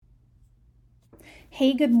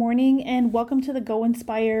Hey, good morning, and welcome to the Go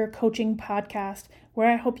Inspire Coaching Podcast, where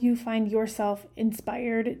I hope you find yourself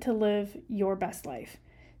inspired to live your best life.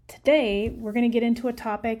 Today, we're going to get into a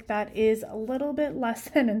topic that is a little bit less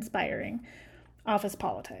than inspiring: office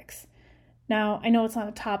politics. Now, I know it's not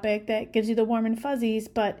a topic that gives you the warm and fuzzies,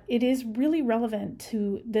 but it is really relevant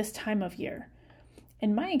to this time of year.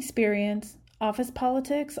 In my experience, office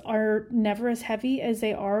politics are never as heavy as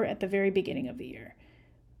they are at the very beginning of the year.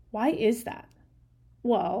 Why is that?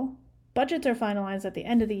 Well, budgets are finalized at the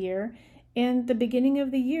end of the year, and the beginning of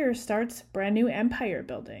the year starts brand new empire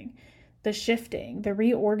building, the shifting, the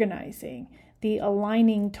reorganizing, the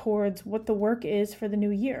aligning towards what the work is for the new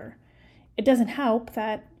year. It doesn't help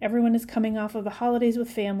that everyone is coming off of the holidays with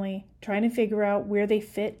family, trying to figure out where they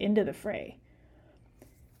fit into the fray.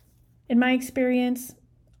 In my experience,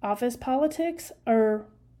 office politics are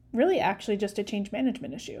really actually just a change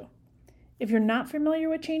management issue. If you're not familiar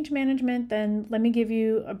with change management, then let me give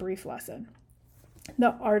you a brief lesson.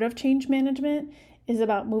 The art of change management is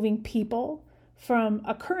about moving people from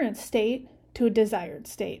a current state to a desired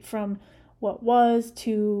state, from what was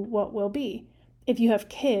to what will be. If you have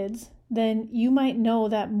kids, then you might know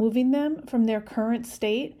that moving them from their current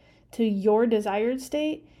state to your desired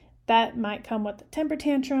state, that might come with temper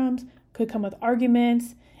tantrums, could come with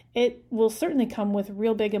arguments. It will certainly come with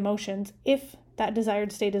real big emotions if that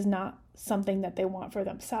desired state is not something that they want for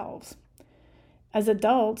themselves. As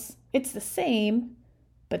adults, it's the same,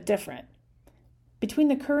 but different. Between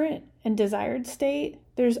the current and desired state,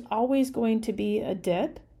 there's always going to be a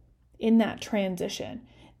dip in that transition.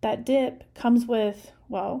 That dip comes with,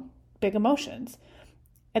 big emotions.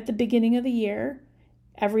 At the beginning of the year,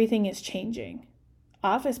 everything is changing.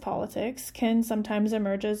 Office politics can sometimes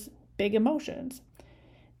emerge as big emotions.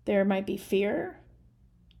 There might be fear.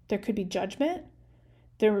 There could be judgment.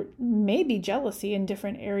 There may be jealousy in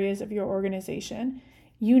different areas of your organization.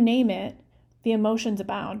 You name it, the emotions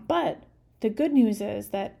abound. But the good news is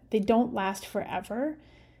that they don't last forever.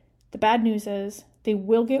 The bad news is they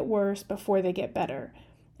will get worse before they get better.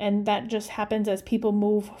 And that just happens as people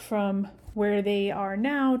move from where they are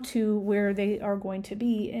now to where they are going to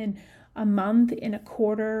be in a month, in a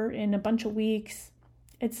quarter, in a bunch of weeks.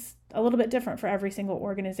 It's a little bit different for every single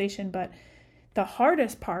organization, but the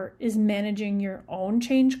hardest part is managing your own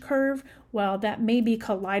change curve while that may be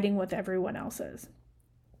colliding with everyone else's.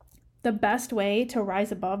 The best way to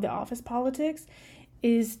rise above the office politics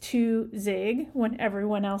is to zig when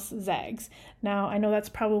everyone else zags. Now, I know that's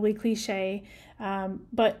probably cliche,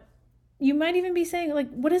 but you might even be saying,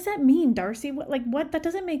 what does that mean, Darcy? What? That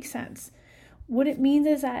doesn't make sense. What it means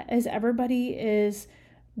is that as everybody is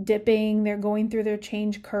dipping, they're going through their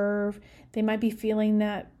change curve, they might be feeling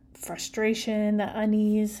that frustration, that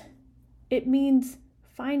unease. It means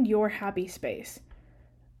find your happy space.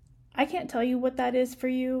 I can't tell you what that is for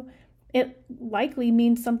you. It likely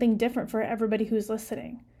means something different for everybody who's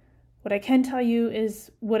listening. What I can tell you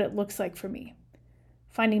is what it looks like for me.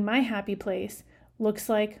 Finding my happy place looks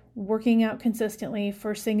like working out consistently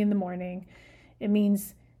first thing in the morning. It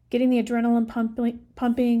means getting the adrenaline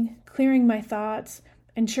pumping, clearing my thoughts,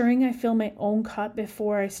 ensuring I fill my own cup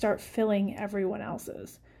before I start filling everyone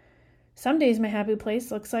else's. Some days my happy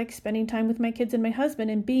place looks like spending time with my kids and my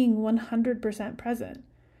husband and being 100% present.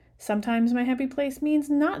 Sometimes my happy place means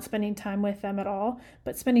not spending time with them at all,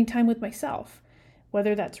 but spending time with myself,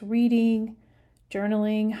 whether that's reading,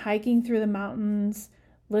 journaling, hiking through the mountains,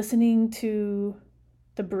 listening to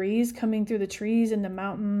the breeze coming through the trees in the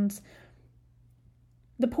mountains.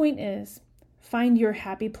 The point is, find your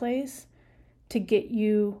happy place to get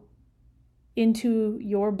you into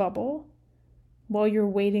your bubble while you're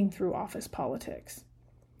wading through office politics.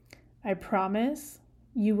 I promise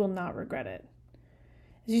you will not regret it.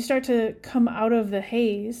 As you start to come out of the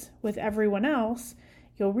haze with everyone else,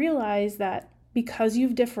 you'll realize that because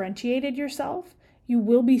you've differentiated yourself, you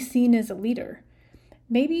will be seen as a leader.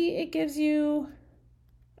 Maybe it gives you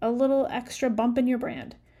a little extra bump in your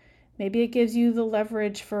brand. Maybe it gives you the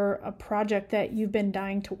leverage for a project that you've been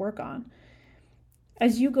dying to work on.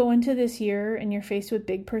 As you go into this year and you're faced with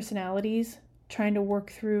big personalities trying to work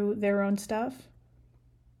through their own stuff,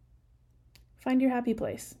 find your happy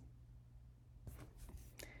place.